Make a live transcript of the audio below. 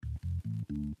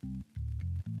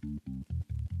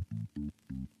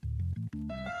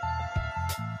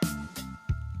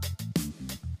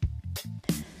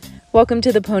Welcome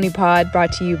to the Pony Pod,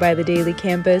 brought to you by the Daily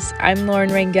Campus. I'm Lauren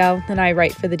Rangel, and I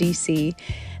write for the DC.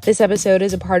 This episode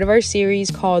is a part of our series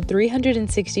called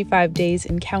 365 Days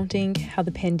and Counting: How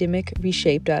the Pandemic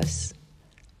Reshaped Us.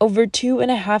 Over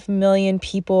 2.5 million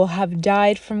people have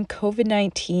died from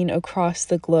COVID-19 across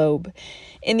the globe.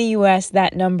 In the U.S.,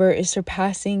 that number is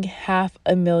surpassing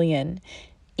 500,000.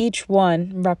 Each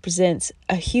one represents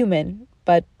a human,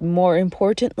 but more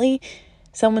importantly,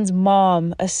 someone's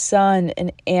mom, a son,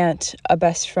 an aunt, a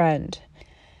best friend.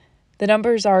 The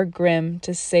numbers are grim,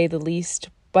 to say the least,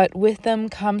 but with them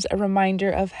comes a reminder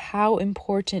of how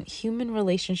important human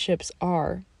relationships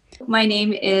are. My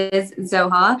name is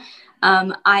Zoha.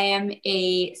 I am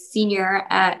a senior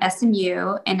at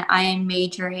SMU, and I am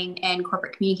majoring in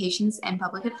corporate communications and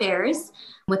public affairs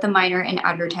with a minor in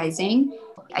advertising.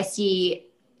 I see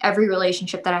every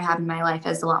relationship that I have in my life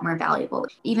as a lot more valuable,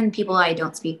 even people I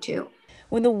don't speak to.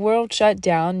 When the world shut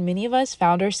down, many of us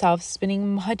found ourselves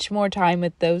spending much more time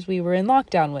with those we were in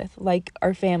lockdown with, like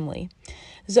our family.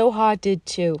 Zoha did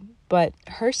too, but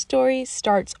her story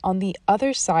starts on the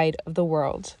other side of the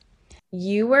world.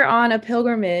 You were on a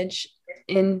pilgrimage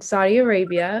in Saudi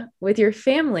Arabia with your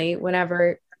family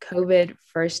whenever COVID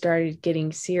first started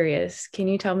getting serious. Can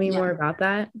you tell me more about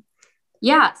that?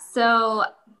 Yeah, so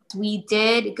we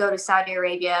did go to Saudi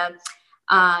Arabia.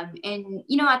 And,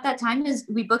 at that time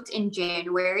we booked in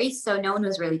January, so no one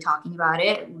was really talking about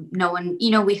it. No one,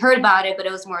 we heard about it, but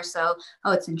it was more so,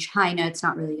 oh, it's in China. It's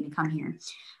not really going to come here.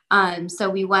 So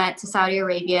we went to Saudi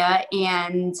Arabia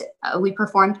and we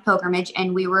performed pilgrimage,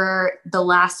 and we were the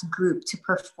last group to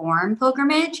perform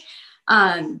pilgrimage.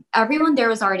 Everyone there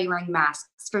was already wearing masks.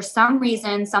 For some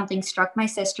reason, something struck my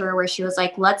sister where she was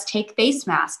like, let's take face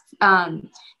masks,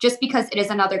 just because it is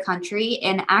another country.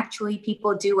 And actually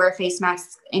people do wear face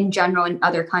masks in general in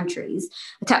other countries.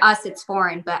 To us, it's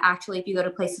foreign, but actually if you go to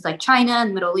places like China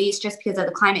and the Middle East, just because of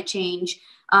the climate change,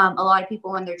 a lot of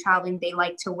people when they're traveling, they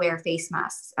like to wear face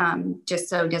masks, just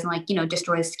so it doesn't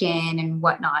destroy the skin and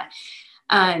whatnot.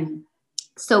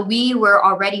 So we were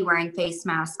already wearing face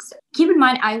masks. Keep in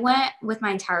mind, I went with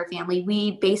my entire family.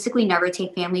 We basically never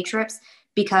take family trips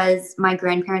because my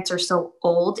grandparents are so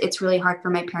old. It's really hard for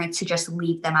my parents to just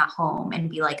leave them at home and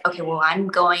be like, okay, well, I'm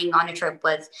going on a trip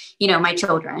with, my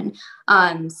children.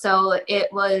 So it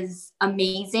was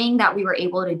amazing that we were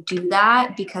able to do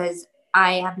that because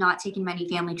I have not taken many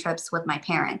family trips with my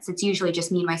parents. It's usually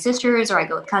just me and my sisters, or I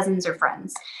go with cousins or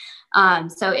friends.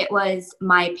 So it was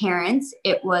my parents,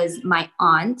 it was my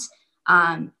aunt,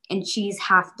 and she's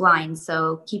half blind.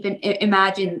 So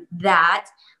imagine that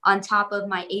on top of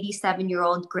my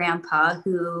 87-year-old grandpa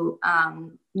who,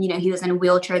 he was in a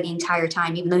wheelchair the entire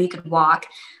time, even though he could walk.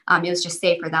 It was just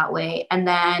safer that way. And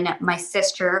then my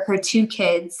sister, her 2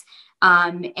 kids,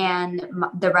 and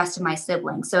the rest of my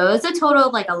siblings. So it was a total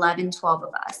of 11, 12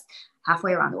 of us,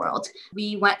 halfway around the world.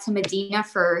 We went to Medina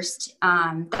first.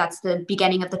 That's the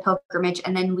beginning of the pilgrimage.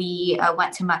 And then we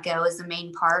went to Mecca as the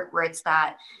main part, where it's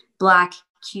that black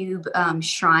cube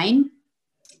shrine.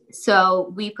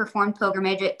 So we performed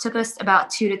pilgrimage. It took us about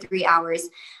 2 to 3 hours.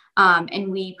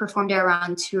 And we performed it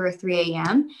around 2 or 3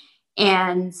 a.m.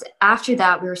 And after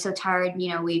that, we were so tired,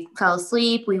 we fell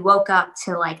asleep. We woke up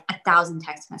to 1,000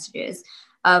 text messages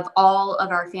of all of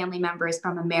our family members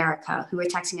from America who were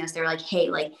texting us. They're like,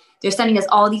 hey, they're sending us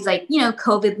all these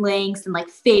COVID links and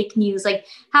fake news.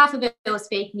 Half of it was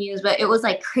fake news, but it was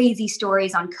crazy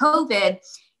stories on COVID.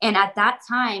 And at that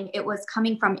time it was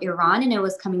coming from Iran and it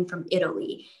was coming from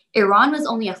Italy. Iran was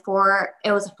only a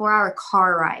 4-hour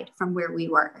car ride from where we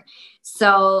were.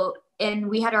 So, and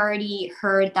we had already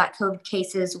heard that COVID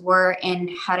cases were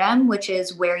in Haram, which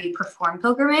is where you perform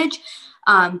pilgrimage.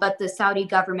 But the Saudi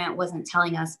government wasn't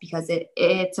telling us because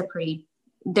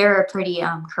they're a pretty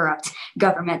corrupt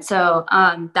government. So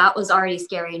that was already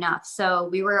scary enough. So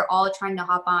we were all trying to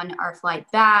hop on our flight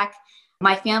back.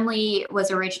 My family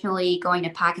was originally going to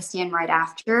Pakistan right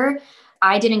after.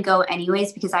 I didn't go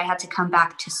anyways because I had to come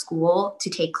back to school to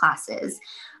take classes.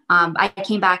 I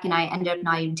came back and I ended up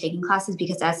not even taking classes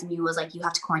because SMU was you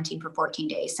have to quarantine for 14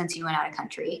 days since you went out of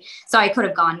country. So I could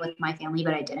have gone with my family,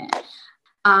 but I didn't.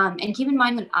 And keep in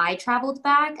mind, when I traveled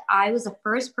back, I was the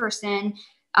first person.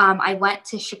 I went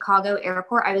to Chicago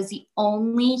airport. I was the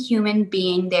only human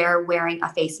being there wearing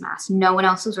a face mask. No one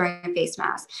else was wearing a face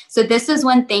mask. So this is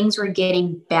when things were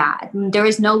getting bad. There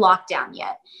was no lockdown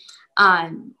yet.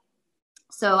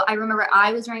 So I remember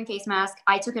I was wearing a face mask.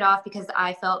 I took it off because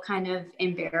I felt kind of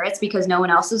embarrassed because no one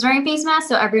else was wearing a face mask.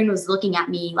 So everyone was looking at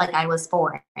me like I was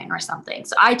foreign or something.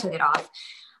 So I took it off.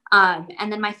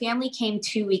 And then my family came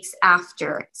 2 weeks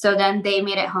after. So then they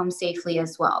made it home safely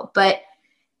as well. But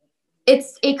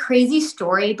it's a crazy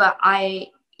story, but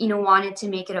wanted to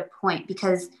make it a point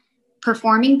because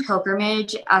performing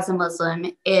pilgrimage as a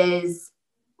Muslim is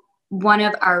one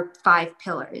of our 5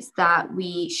 pillars that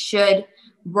we should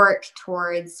work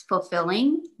towards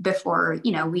fulfilling before,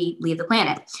 we leave the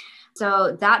planet.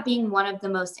 So that being one of the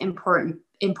most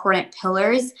important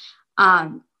pillars,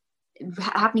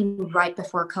 happening right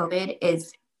before COVID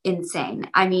is insane.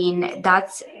 I mean,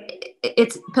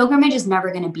 it's pilgrimage is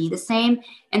never going to be the same.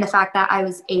 And the fact that I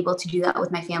was able to do that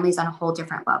with my family is on a whole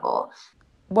different level.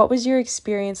 What was your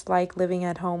experience like living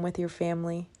at home with your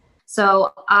family?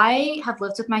 So I have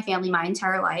lived with my family my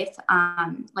entire life.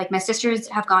 Like my sisters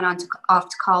have gone off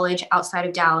to college outside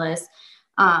of Dallas.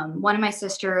 One of my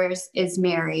sisters is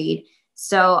married.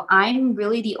 So I'm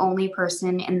really the only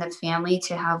person in the family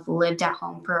to have lived at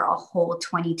home for a whole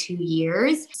 22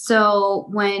 years. So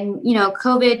when,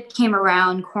 COVID came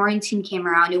around, quarantine came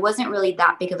around, it wasn't really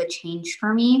that big of a change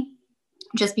for me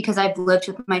just because I've lived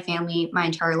with my family my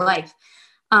entire life.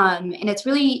 And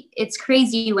it's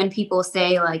crazy when people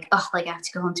say like, oh, like I have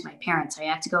to go home to my parents, or I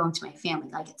have to go home to my family.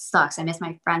 Like it sucks. I miss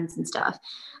my friends and stuff.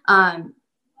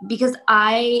 Because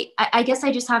I guess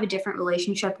I just have a different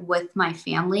relationship with my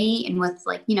family and with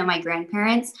like, my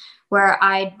grandparents, where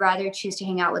I'd rather choose to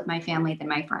hang out with my family than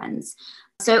my friends.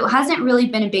 So it hasn't really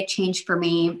been a big change for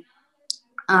me.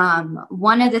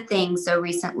 One of the things, so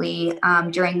recently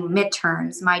during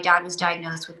midterms, my dad was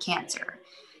diagnosed with cancer.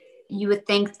 You would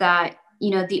think that,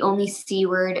 the only C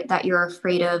word that you're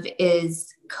afraid of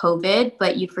is COVID,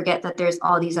 but you forget that there's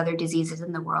all these other diseases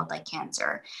in the world like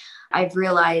cancer. I've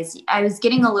realized I was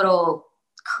getting a little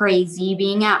crazy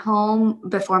being at home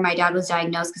before my dad was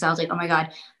diagnosed because I was like, oh my God,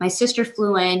 my sister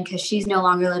flew in because she's no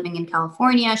longer living in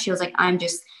California. She was like, I'm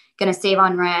just going to save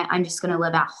on rent. I'm just going to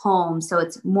live at home. So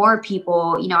it's more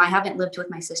people, I haven't lived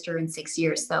with my sister in 6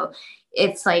 years. So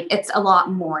it's like, it's a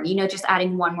lot more, just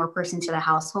adding one more person to the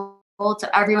household. So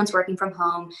everyone's working from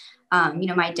home.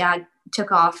 My dad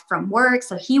took off from work,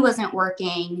 so he wasn't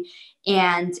working.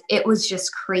 And it was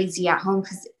just crazy at home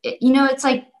because, it's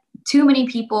like too many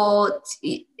people.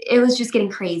 It was just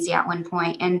getting crazy at one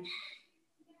point. And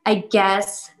I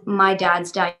guess my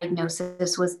dad's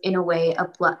diagnosis was in a way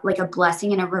like a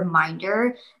blessing and a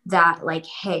reminder that like,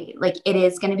 hey, like it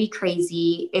is going to be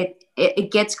crazy.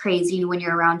 It gets crazy when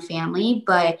you're around family,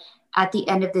 but at the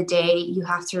end of the day, you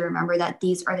have to remember that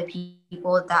these are the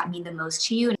people that mean the most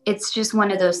to you. It's just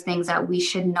one of those things that we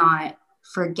should not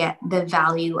forget the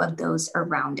value of those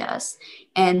around us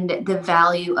and the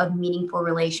value of meaningful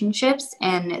relationships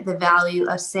and the value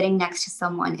of sitting next to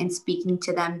someone and speaking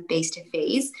to them face to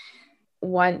face.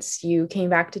 Once you came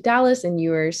back to Dallas and you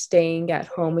were staying at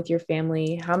home with your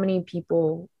family, how many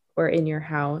people were in your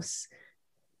house?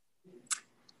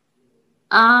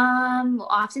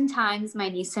 Oftentimes my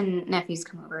niece and nephews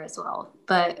come over as well,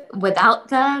 but without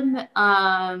them,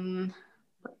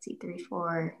 let's see, 3,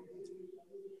 4,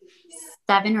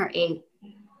 7 or 8.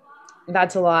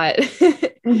 That's a lot.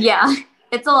 Yeah,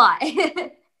 it's a lot.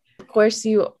 Of course,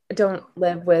 you don't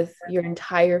live with your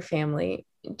entire family.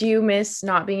 Do you miss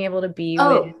not being able to be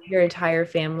with your entire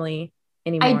family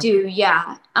anymore? I do,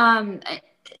 yeah.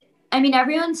 I mean,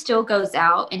 everyone still goes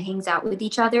out and hangs out with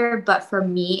each other, but for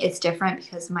me, it's different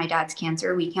because my dad's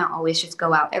cancer. We can't always just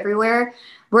go out everywhere.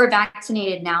 We're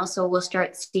vaccinated now, so we'll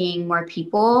start seeing more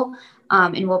people,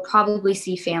 and we'll probably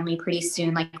see family pretty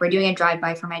soon. Like we're doing a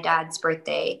drive-by for my dad's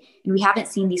birthday, and we haven't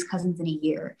seen these cousins in a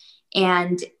year.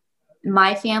 And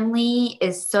my family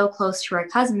is so close to our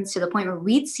cousins to the point where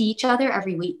we'd see each other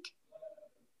every week.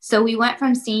 So we went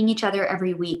from seeing each other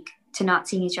every week to not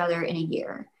seeing each other in a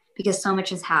year, because so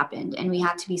much has happened and we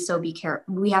have to be so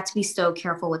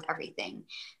careful with everything.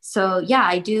 So yeah,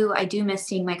 I do miss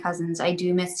seeing my cousins. I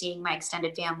do miss seeing my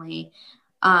extended family.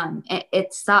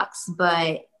 It sucks,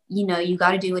 but you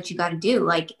got to do what you got to do.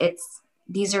 Like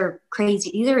these are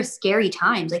crazy. These are scary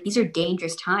times. Like these are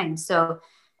dangerous times. So,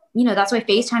 that's why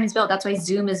FaceTime is built. That's why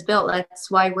Zoom is built. That's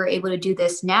why we're able to do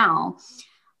this now.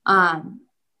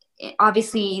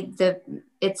 Obviously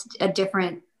it's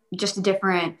just a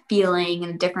different feeling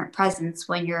and a different presence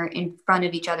when you're in front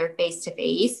of each other face to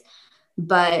face.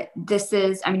 But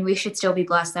we should still be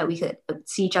blessed that we could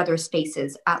see each other's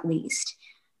faces at least.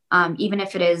 Even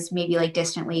if it is maybe like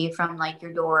distantly from like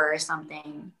your door or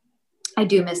something. I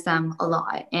do miss them a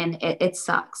lot, and it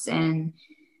sucks and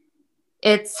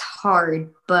it's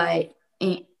hard, but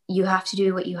you have to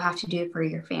do what you have to do for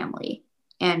your family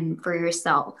and for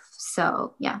yourself.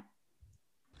 So yeah.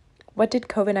 What did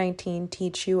COVID-19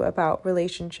 teach you about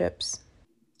relationships?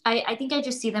 I think I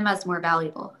just see them as more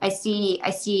valuable. I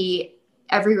see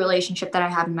every relationship that I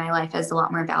have in my life as a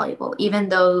lot more valuable, even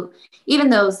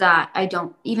those that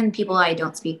even people I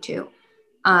don't speak to.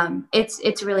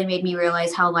 It's really made me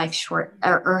realize how life short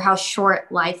or how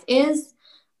short life is.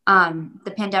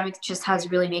 The pandemic just has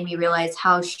really made me realize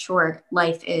how short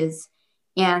life is,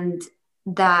 and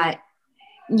that,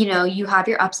 you know, you have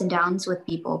your ups and downs with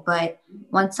people, but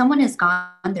once someone is gone,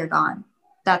 they're gone.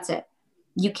 That's it.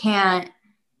 You can't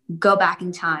go back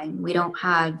in time. We don't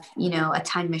have, you know, a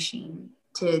time machine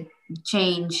to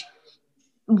change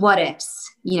what ifs.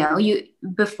 You know, you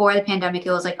before the pandemic,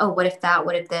 it was like, oh, what if that,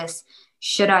 what if this,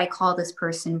 should I call this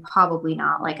person? Probably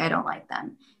not. Like, I don't like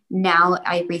them. Now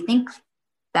I rethink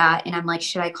that, and I'm like,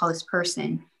 should I call this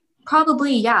person?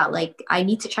 Probably, yeah. Like, I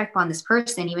need to check on this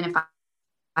person even if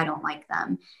I don't like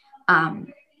them.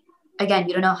 um, Again,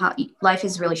 you don't know how, life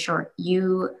is really short.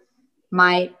 You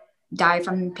might die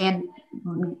from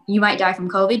you might die from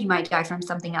COVID, you might die from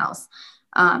something else.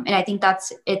 And I think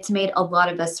it's made a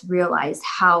lot of us realize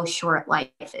how short life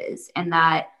is, and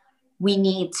that we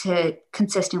need to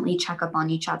consistently check up on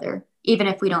each other, even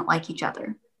if we don't like each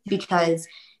other, because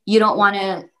you don't want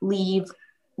to leave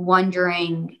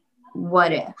wondering,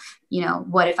 what if, you know,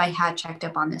 what if I had checked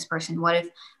up on this person? What if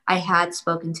I had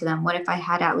spoken to them? What if I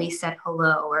had at least said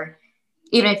hello? Or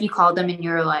even if you called them and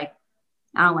you're like,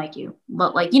 I don't like you,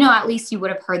 but, like, you know, at least you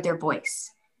would have heard their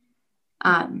voice.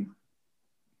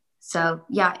 So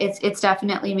yeah, it's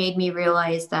definitely made me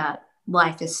realize that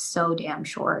life is so damn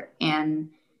short,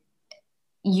 and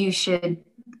you should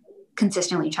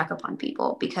consistently check up on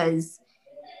people, because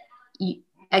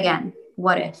again,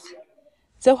 what if?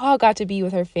 Zoha got to be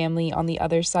with her family on the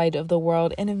other side of the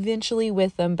world and eventually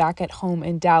with them back at home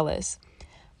in Dallas.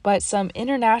 But some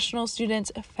international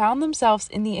students found themselves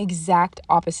in the exact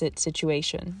opposite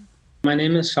situation. My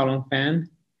name is Shalom Fan,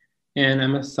 and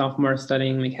I'm a sophomore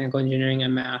studying mechanical engineering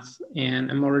and math.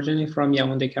 And I'm originally from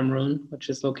Yaoundé, Cameroon, which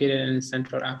is located in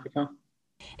Central Africa.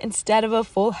 Instead of a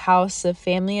full house of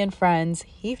family and friends,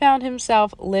 he found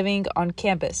himself living on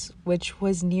campus, which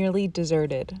was nearly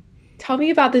deserted. Tell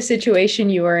me about the situation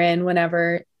you were in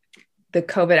whenever the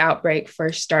COVID outbreak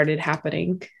first started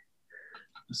happening.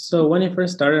 So when it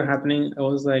first started happening, I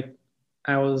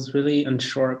was really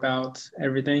unsure about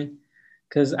everything,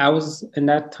 because I was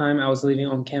living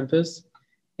on campus,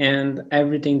 and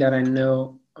everything that I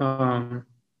know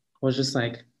was just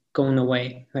like going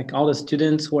away. Like, all the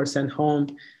students who are sent home,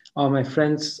 all my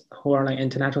friends who are like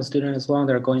international students as well,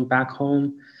 they're going back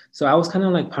home. So I was kind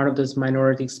of like part of this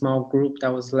minority small group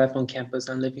that was left on campus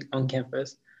and living on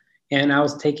campus. And I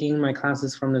was taking my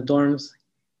classes from the dorms.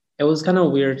 It was kind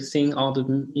of weird seeing all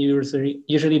the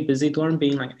usually busy dorm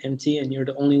being like empty, and you're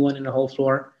the only one in the whole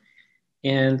floor.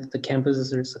 And the campus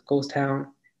is just a ghost town.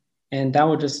 And that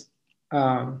would just,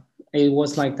 it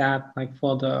was like that, like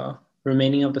for the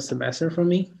remaining of the semester for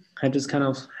me. I just kind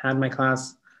of had my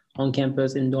class on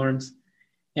campus in dorms.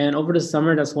 And over the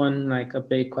summer, that's when like a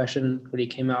big question really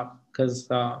came up, because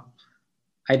I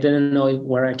didn't know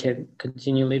where I could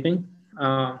continue living.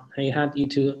 I had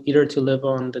either to live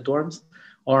on the dorms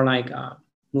or like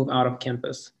move out of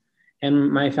campus.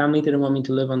 And my family didn't want me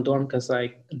to live on dorm, because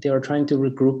like they were trying to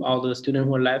regroup all the students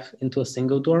who were left into a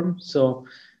single dorm. So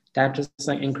that just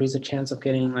like increased the chance of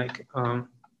getting like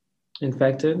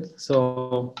infected.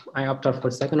 So I opted for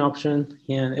the second option,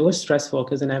 and it was stressful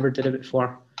because I never did it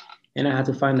before. And I had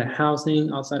to find the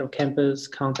housing outside of campus,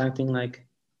 contacting like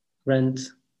rent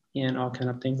and all kind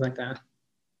of things like that.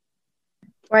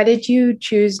 Why did you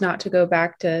choose not to go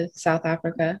back to South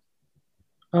Africa?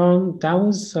 That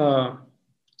was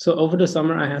so over the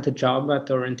summer I had a job at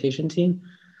the orientation team.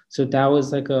 So that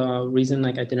was like a reason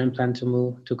like I didn't plan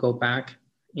to go back.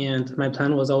 And my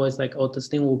plan was always like, oh, this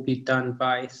thing will be done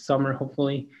by summer,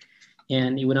 hopefully.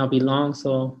 And it would not be long.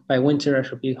 So by winter I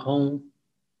should be home.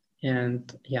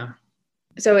 And yeah.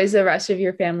 So is the rest of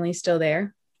your family still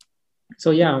there?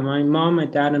 So yeah, my mom, my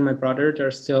dad, and my brother, they're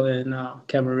still in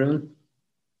Cameroon.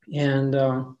 And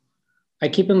I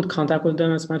keep in contact with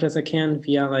them as much as I can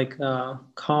via like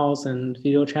calls and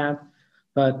video chat,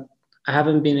 but I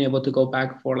haven't been able to go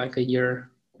back for like a year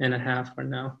and a half for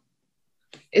now.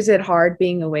 Is it hard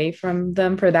being away from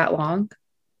them for that long?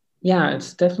 Yeah,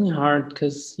 it's definitely hard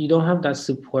because you don't have that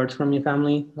support from your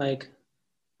family. Like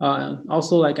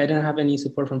also like I didn't have any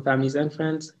support from families and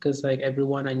friends, because like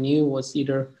everyone I knew was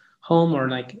either home or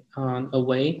like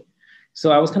away.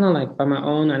 So I was kind of like by my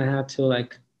own, and I had to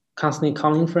like constantly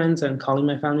calling friends and calling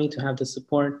my family to have the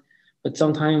support. But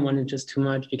sometimes when it's just too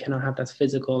much, you cannot have that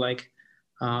physical like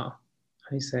how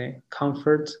do you say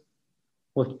comfort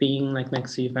with being like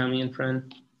next to your family and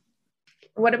friend.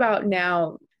 What about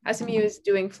now? SMU is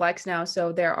doing flex now,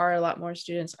 so there are a lot more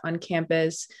students on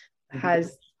campus.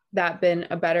 Has that been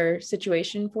a better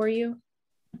situation for you?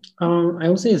 I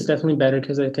would say it's definitely better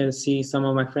because I can see some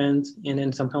of my friends and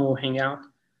then sometimes we'll hang out.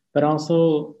 But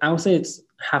also, I would say it's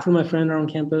half of my friends are on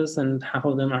campus and half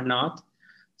of them are not.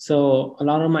 So a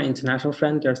lot of my international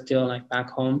friends, they're still like back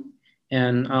home.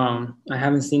 And I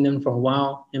haven't seen them for a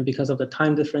while. And because of the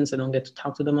time difference, I don't get to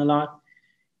talk to them a lot.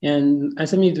 And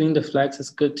as I'm doing the flex, it's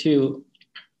good to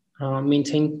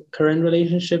maintain current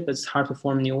relationship. It's hard to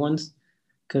form new ones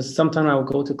because sometimes I will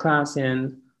go to class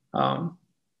and um,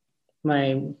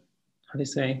 my, how do you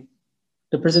say,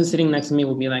 the person sitting next to me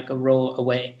will be like a row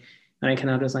away, and I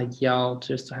cannot just like yell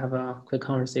just to have a quick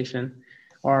conversation.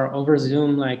 Or over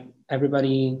Zoom, like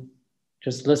everybody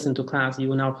just listen to class. You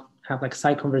will now have like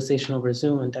side conversation over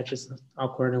Zoom, and that's just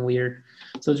awkward and weird.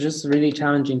 So it's just really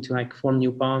challenging to like form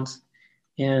new bonds.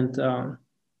 And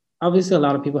obviously, a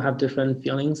lot of people have different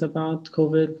feelings about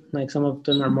COVID. Like some of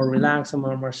them are more relaxed, some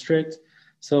are more strict.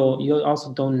 So you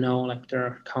also don't know like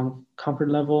their comfort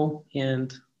level,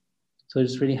 and so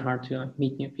it's really hard to like,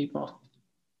 meet new people.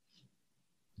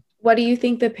 What do you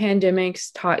think the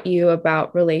pandemic's taught you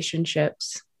about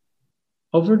relationships?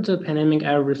 Over the pandemic,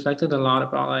 I reflected a lot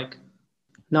about like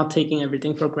not taking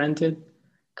everything for granted.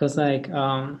 Because like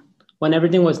when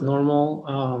everything was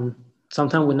normal,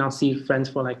 sometimes we not see friends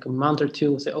for like a month or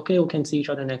two. We'll say, okay, we can see each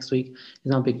other next week. It's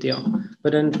not a big deal.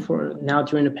 But then for now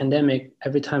during the pandemic,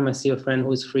 every time I see a friend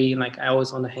who's free, like I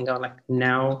always want to hang out like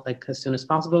now, like as soon as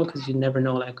possible, because you never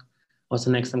know like what's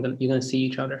the next time you're gonna see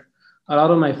each other. A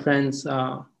lot of my friends,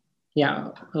 yeah,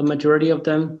 a majority of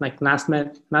them, like last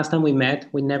time we met,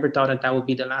 we never thought that that would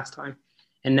be the last time,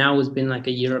 and now it's been like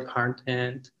a year apart,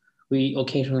 and we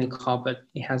occasionally call, but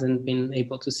it hasn't been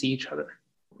able to see each other.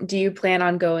 Do you plan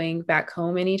on going back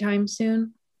home anytime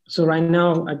soon? So right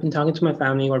now, I've been talking to my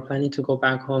family. We're planning to go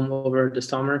back home over the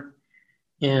summer,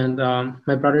 and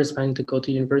my brother is planning to go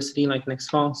to university like next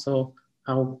fall. So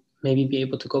I'll maybe be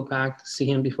able to go back to see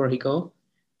him before he go.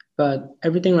 But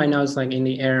everything right now is like in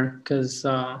the air because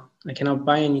I cannot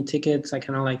buy any tickets. I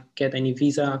cannot like get any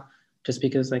visa just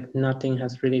because like nothing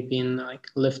has really been like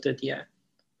lifted yet.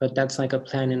 But that's like a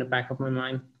plan in the back of my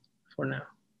mind for now.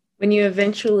 When you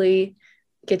eventually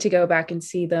get to go back and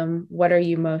see them, what are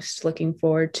you most looking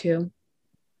forward to?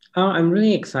 I'm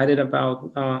really excited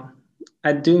about,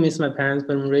 I do miss my parents,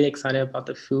 but I'm really excited about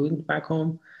the food back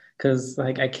home because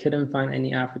like I couldn't find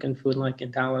any African food like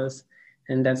in Dallas.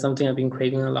 And that's something I've been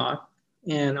craving a lot.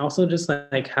 And also just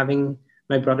like having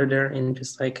my brother there and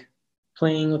just like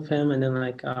playing with him and then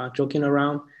like joking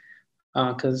around.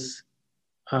 Because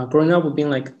growing up, we've been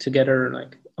like together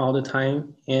like all the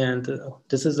time. And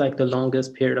this is like the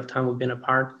longest period of time we've been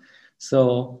apart.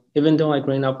 So even though like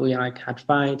growing up, we like had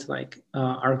fights, like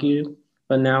argue,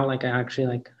 but now like I actually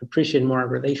like appreciate more our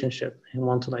relationship and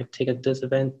want to like take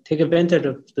advantage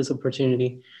of this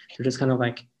opportunity to just kind of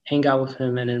like hang out with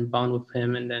him and then bond with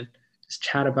him and then just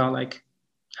chat about like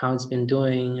how he's been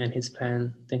doing and his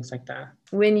plan, things like that.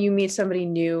 When you meet somebody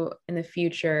new in the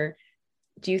future,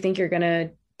 do you think you're going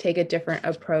to take a different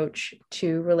approach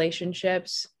to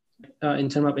relationships? In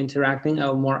terms of interacting,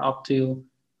 I'll more up to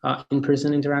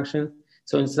in-person interaction.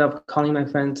 So instead of calling my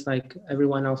friends like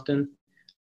everyone often,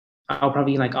 I'll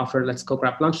probably like offer, let's go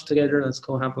grab lunch together. Let's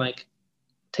go have like,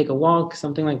 take a walk,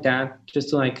 something like that, just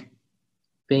to like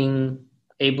being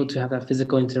able to have that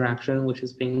physical interaction, which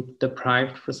is being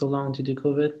deprived for so long due to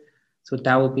COVID. So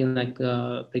that would be like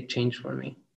a big change for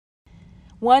me.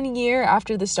 1 year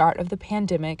after the start of the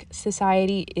pandemic,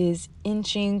 society is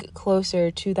inching closer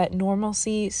to that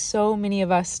normalcy so many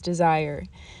of us desire.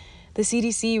 The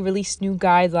CDC released new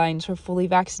guidelines for fully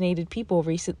vaccinated people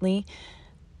recently.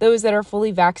 Those that are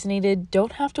fully vaccinated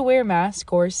don't have to wear a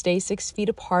mask or stay 6 feet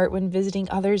apart when visiting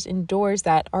others indoors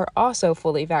that are also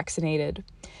fully vaccinated.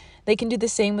 They can do the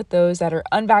same with those that are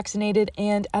unvaccinated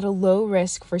and at a low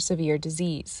risk for severe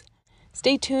disease.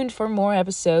 Stay tuned for more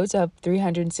episodes of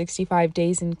 365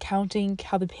 Days and Counting,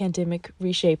 How the Pandemic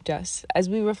Reshaped Us, as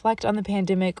we reflect on the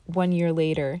pandemic 1 year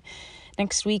later.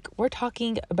 Next week, we're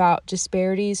talking about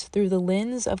disparities through the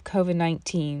lens of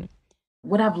COVID-19.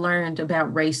 What I've learned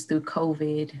about race through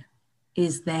COVID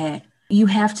is that you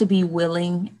have to be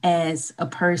willing as a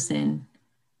person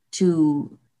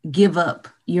to give up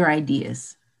your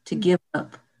ideas, to give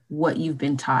up what you've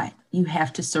been taught. You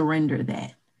have to surrender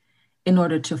that in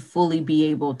order to fully be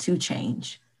able to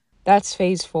change. That's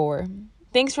phase 4.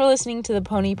 Thanks for listening to the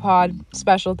Pony Pod.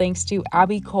 Special thanks to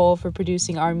Abby Cole for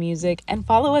producing our music, and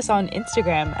follow us on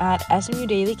Instagram at SMU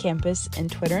Daily Campus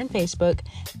and Twitter and Facebook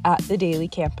at The Daily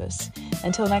Campus.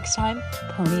 Until next time,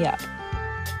 pony up.